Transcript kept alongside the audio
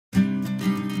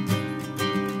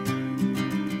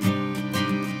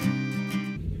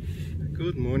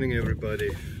Good morning, everybody.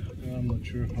 I'm not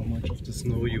sure how much of the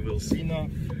snow you will see now,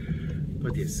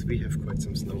 but yes, we have quite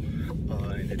some snow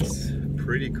and it's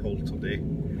pretty cold today.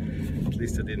 At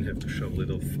least I didn't have to shovel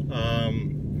it off.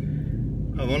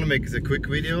 I want to make this a quick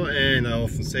video, and I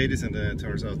often say this and then it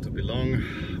turns out to be long,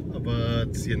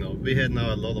 but you know, we had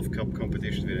now a lot of cup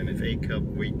competitions with an FA Cup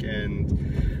weekend.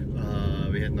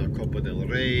 We had now Coppa del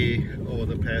Rey over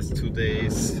the past 2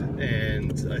 days,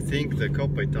 and I think the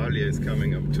Coppa Italia is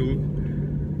coming up too,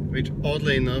 which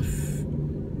oddly enough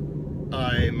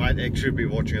I might actually be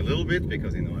watching a little bit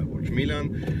because, you know, I watch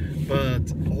Milan,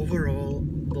 but overall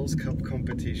those cup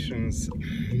competitions,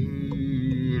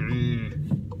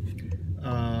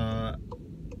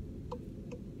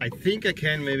 I think I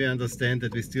can maybe understand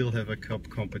that we still have a cup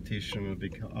competition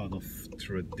out of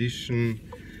tradition.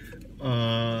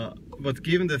 But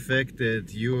given the fact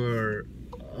that you're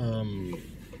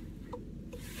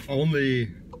only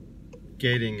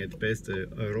getting at best a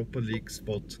Europa League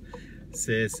spot,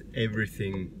 says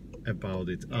everything about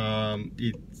it.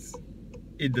 It's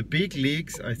in the big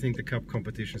leagues. I think the cup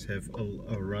competitions have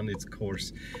run its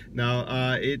course. Now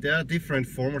there are different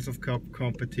formats of cup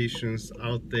competitions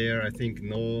out there. I think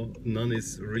none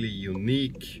is really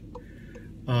unique.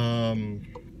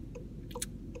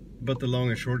 But the long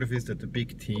and short of it is that the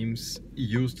big teams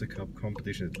use the cup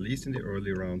competition, at least in the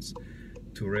early rounds,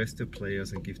 to rest the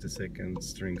players and give the second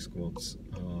string squads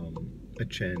a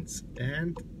chance.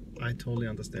 And I totally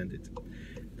understand it.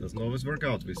 Doesn't always work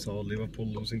out. We saw Liverpool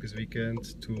losing this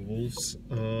weekend to Wolves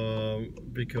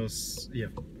because, yeah,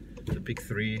 the big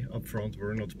three up front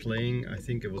were not playing. I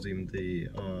think it was even the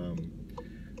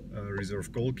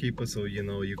reserve goalkeeper. So, you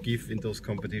know, you give in those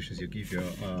competitions, you give your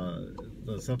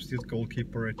the substitute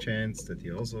goalkeeper a chance that he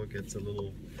also gets a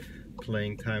little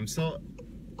playing time. So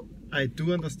I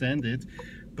do understand it,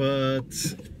 but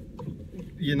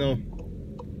you know,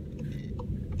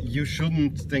 you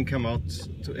shouldn't then come out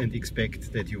and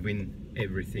expect that you win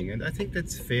everything, and I think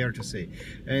that's fair to say.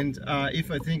 And if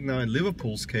I think now in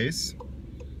Liverpool's case,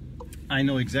 I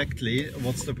know exactly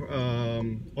what's the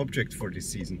object for this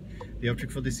season. The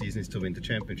object for this season is to win the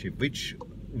championship, which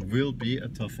will be a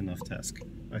tough enough task.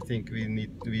 I think we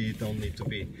don't need to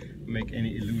make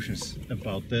any illusions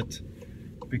about that,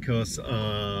 because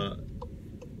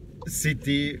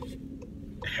City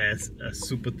has a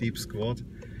super deep squad,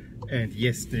 and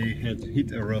yes, they had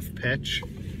hit a rough patch,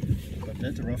 but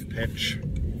that rough patch,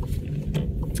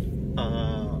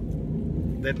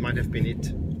 that might have been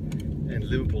it. And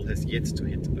Liverpool has yet to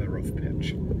hit a rough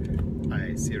patch.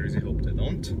 I seriously hope they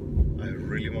don't. I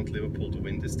really want Liverpool to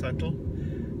win this title.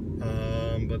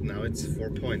 But now it's 4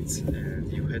 points,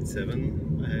 and you had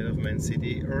 7 ahead of Man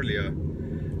City earlier.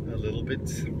 A little bit.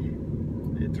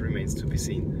 It remains to be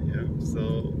seen. Yeah.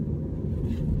 So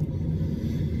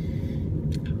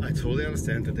I totally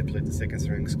understand that they played the second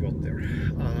string squad there.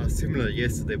 Similar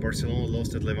yesterday, Barcelona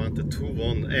lost at Levante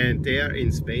 2-1, and there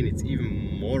in Spain it's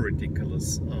even more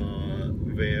ridiculous,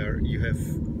 where you have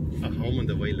a home and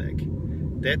away leg.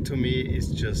 That to me is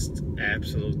just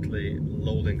absolutely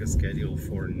loading the schedule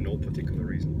for no particular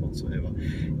reason whatsoever.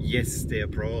 Yes, they are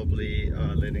probably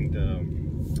letting the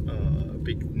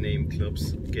big name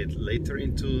clubs get later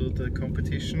into the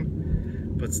competition,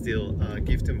 but still,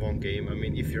 give them one game. I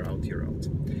mean, if you're out, you're out.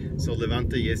 So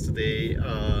Levante yesterday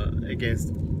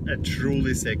against a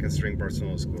truly second string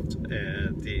Barcelona squad.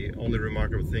 The only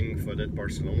remarkable thing for that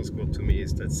Barcelona squad to me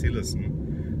is that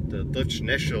Sillerson, the Dutch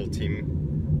national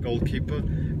team goalkeeper,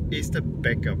 is the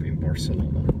backup in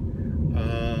Barcelona,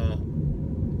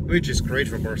 which is great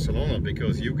for Barcelona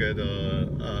because you get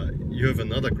you have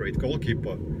another great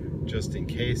goalkeeper just in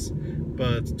case.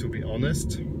 But to be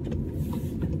honest,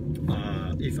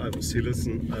 if I was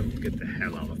Sillerson, I would get the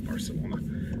hell out of Barcelona.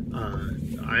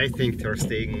 I think Ter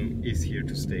Stegen is here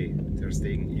to stay. Ter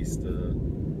Stegen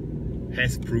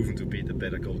has proven to be the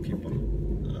better goalkeeper.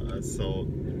 So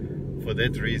for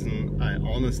that reason, I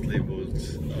honestly would,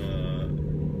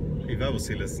 if I was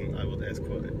Sillerson, I would ask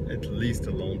for at least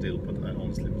a loan deal, but I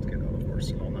honestly would get out of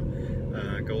Barcelona.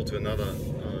 Go to another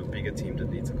bigger team that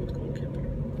needs a good goalkeeper.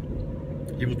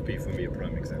 He would be, for me, a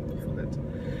prime example for that.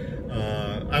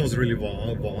 I was really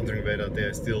wondering whether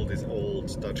there's still this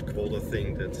old Dutch quota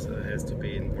thing that has to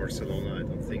be in Barcelona. I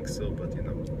don't think so, but you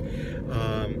know.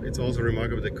 It's also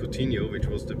remarkable that Coutinho, which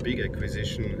was the big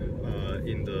acquisition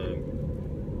in the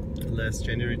last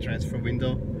January transfer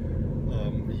window,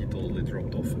 he totally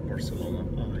dropped off at Barcelona.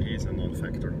 He is a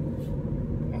non-factor,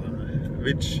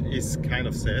 which is kind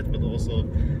of sad, but also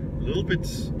a little bit,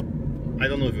 I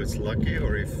don't know if it's lucky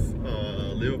or if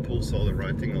Liverpool saw the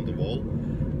writing on the wall.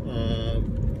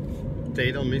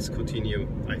 They don't miss Coutinho,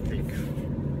 I think,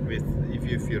 with if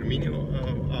you have Firmino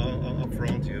up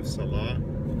front, you have Salah,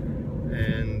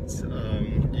 and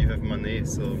you have Mane.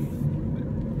 So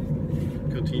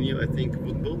Coutinho, I think,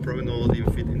 will probably not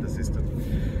even fit in the system.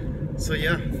 So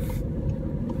yeah,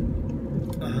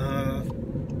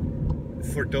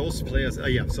 for those players,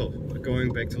 yeah. So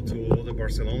going back to the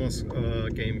Barcelona's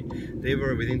game, they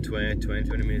were within 20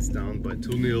 minutes down by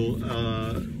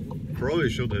 2-0. Probably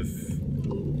should have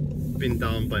been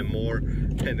down by more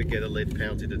and get a late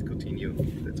penalty that Coutinho,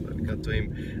 that's why we got to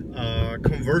him,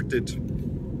 converted.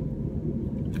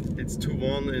 It's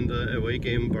 2-1 in the away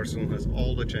game. Barcelona has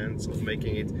all the chance of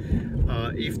making it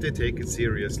if they take it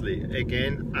seriously.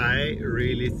 Again, I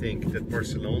really think that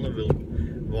Barcelona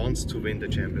wants to win the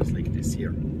Champions League this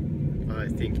year. I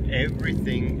think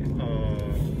everything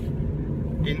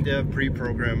in their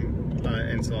pre-program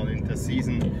and so on in the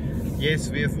season. Yes,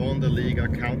 we have won the Liga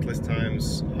countless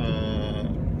times.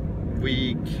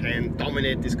 We can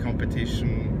dominate this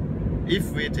competition.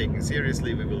 If we're taken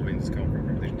seriously, we will win this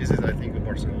competition. This is, I think, what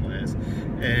Barcelona has.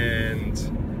 And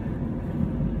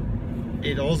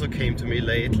it also came to me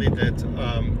lately that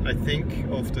I think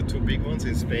of the two big ones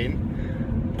in Spain,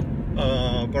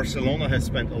 Barcelona has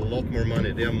spent a lot more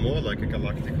money. They are more like a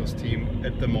Galacticos team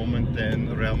at the moment than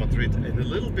Real Madrid, and a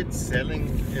little bit selling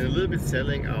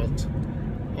out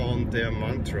on their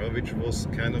mantra, which was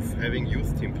kind of having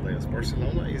youth team players.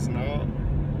 Barcelona is now,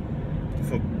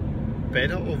 for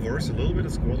better or worse, a little bit a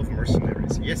squad of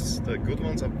mercenaries. Yes, the good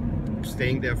ones are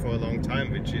staying there for a long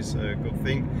time, which is a good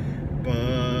thing,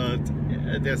 but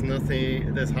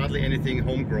there's hardly anything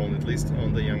homegrown, at least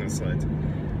on the younger side.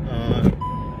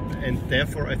 And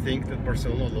therefore I think that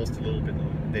Barcelona lost a little bit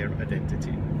of their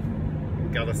identity.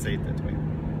 Gotta say it that way.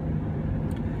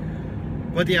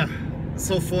 But yeah,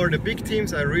 so for the big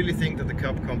teams, I really think that the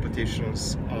cup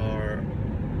competitions are,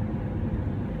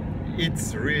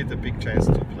 it's really the big chance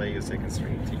to play your second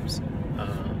string teams,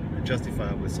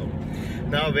 justifiably so.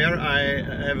 Now where I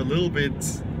have a little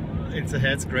bit, it's a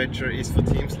head scratcher, is for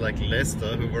teams like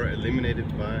Leicester, who were eliminated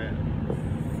by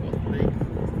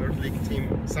third league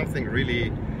team, something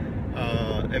really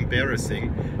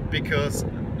embarrassing, because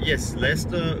yes,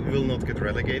 Leicester will not get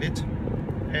relegated,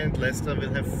 and Leicester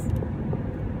will have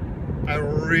a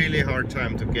really hard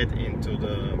time to get into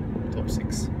the top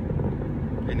 6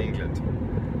 in England.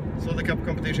 So the cup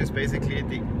competition is basically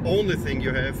the only thing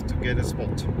you have to get a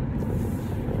spot,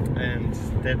 and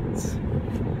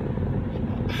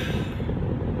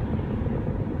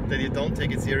that you don't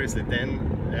take it seriously, then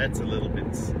that's a little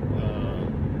bit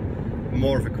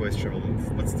more of a questionable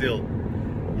move. But still,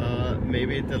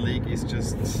 maybe the league is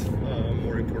just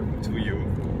more important to you,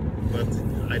 but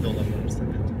I don't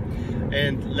understand it.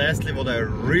 And lastly, what I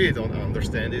really don't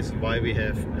understand is why we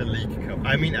have a League Cup.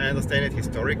 I mean, I understand it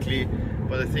historically,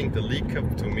 but I think the League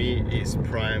Cup to me is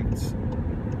primed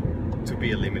to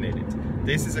be eliminated.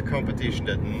 This is a competition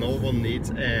that no one needs,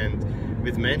 and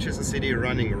with Manchester City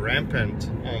running rampant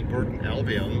on Burton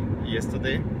Albion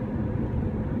yesterday,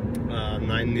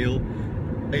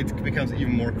 9-0, it becomes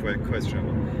even more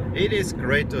questionable. It is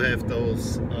great to have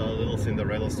those little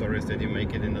Cinderella stories that you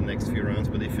make it in the next few rounds,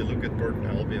 but if you look at Burton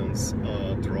Albion's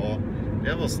draw,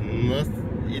 there was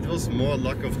nothing. It was more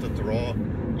luck of the draw.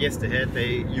 Yes,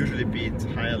 they usually beat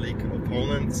higher league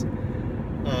opponents,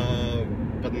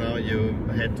 but now you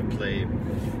had to play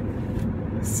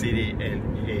City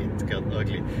and it got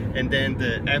ugly. And then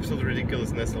the absolute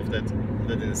ridiculousness of that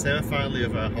in the semi-final you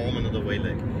have a home and away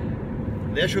leg.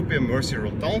 There should be a mercy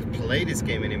rule. Don't play this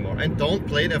game anymore, and don't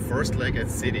play the first leg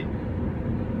at City.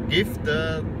 Give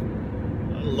the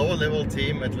lower level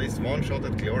team at least one shot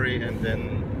at glory, and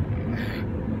then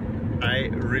I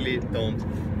really don't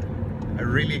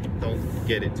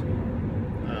get it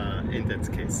in that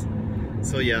case.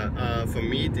 So yeah, for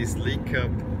me this League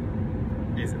Cup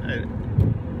is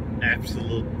an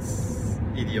absolute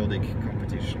idiotic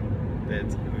competition that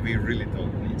we really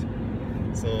don't need.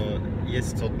 So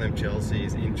yes, Tottenham Chelsea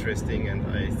is interesting, and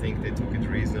I think they took it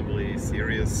reasonably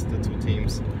serious, the two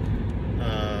teams.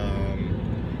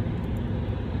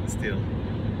 Still,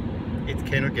 it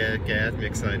cannot get me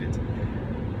excited.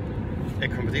 A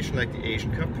competition like the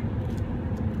Asian Cup,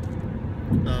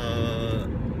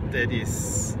 that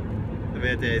is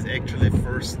where there is actually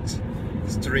first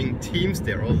string teams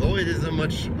there, although it is a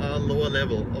much lower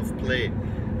level of play,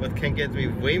 but can get me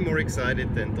way more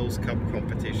excited than those cup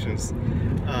competitions,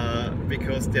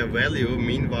 because their value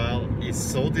meanwhile is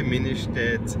so diminished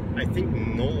that I think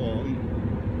no one,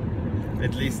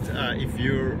 at least if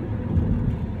you're,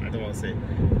 I don't want to say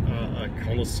a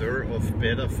connoisseur of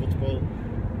better football,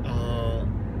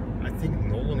 I think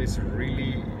no one is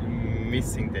really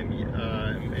missing them.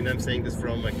 And I'm saying this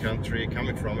from a country,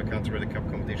 coming from a country where the cup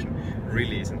competition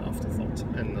really is an afterthought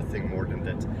and nothing more than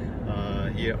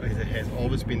that. Here it has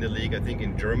always been the league, I think,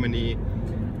 in Germany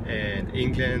and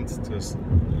England, to a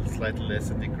slightly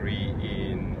lesser degree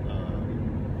in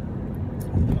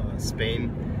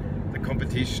Spain. The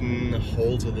competition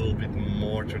holds a little bit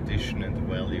more tradition and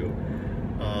value.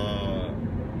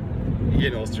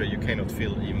 Here in Austria you cannot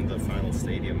fill even the final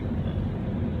stadium.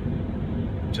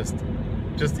 Just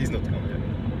is not gonna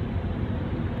happen.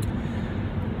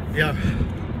 Yeah,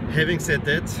 having said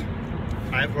that,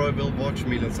 I probably will watch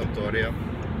Milan Sampdoria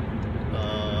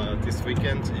this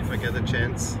weekend if I get a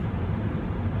chance.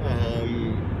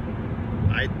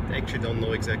 I actually don't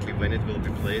know exactly when it will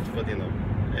be played, but you know,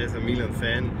 as a Milan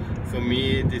fan, for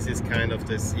me this is kind of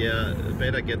this, yeah,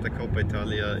 better get the Coppa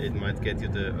Italia, it might get you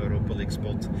the Europa League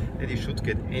spot that you should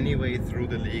get anyway through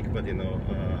the league, but you know,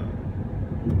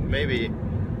 maybe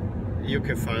you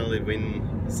can finally win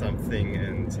something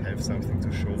and have something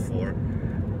to show for.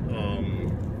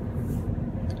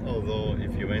 Although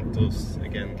if Juventus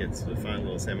again gets to the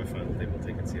final or semi-final, they will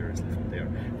take it seriously from there.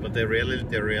 But the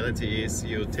reality is,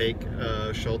 you take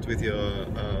a shot with your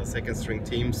second string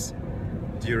teams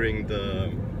during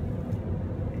the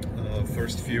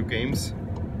first few games,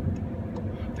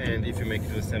 and if you make it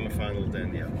to the semi-final,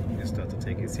 then yeah, you start to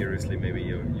take it seriously. Maybe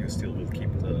you still will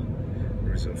keep the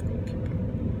reserve goalkeeper.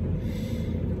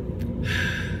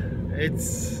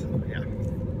 It's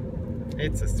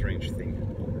a strange thing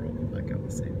overall, I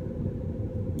gotta say.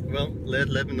 Well,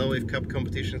 let me know if cup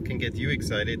competitions can get you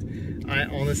excited. I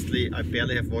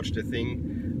barely have watched a thing.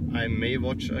 I may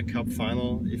watch a cup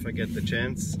final if I get the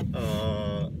chance,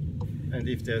 and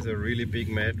if there's a really big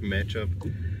matchup,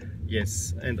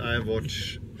 yes, and I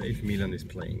watch if Milan is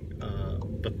playing,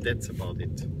 but that's about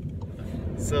it.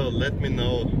 So let me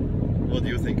know what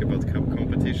you think about cup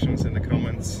competitions in the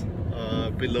comments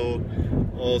below.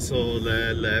 Also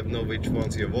let me know which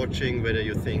ones you're watching, whether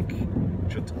you think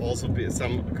should also be,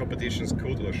 some competitions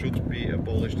could or should be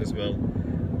abolished as well.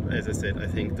 As I said, I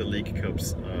think the league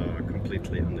cups are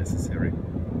completely unnecessary,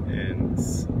 and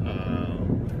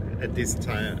at this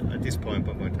point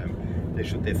in time, they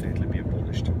should definitely be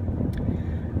abolished.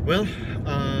 Well,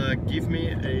 give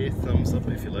me a thumbs up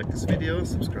if you like this video,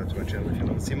 subscribe to my channel if you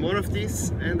want to see more of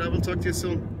these, and I will talk to you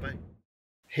soon. Bye.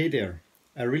 Hey there,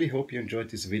 I really hope you enjoyed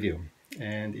this video,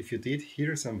 and if you did,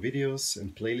 here are some videos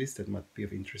and playlists that might be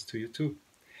of interest to you too.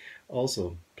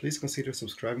 Also, please consider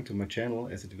subscribing to my channel,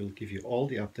 as it will give you all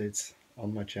the updates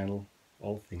on my channel,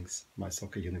 all things my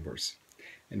soccer universe.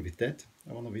 And with that,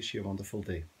 I want to wish you a wonderful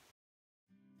day.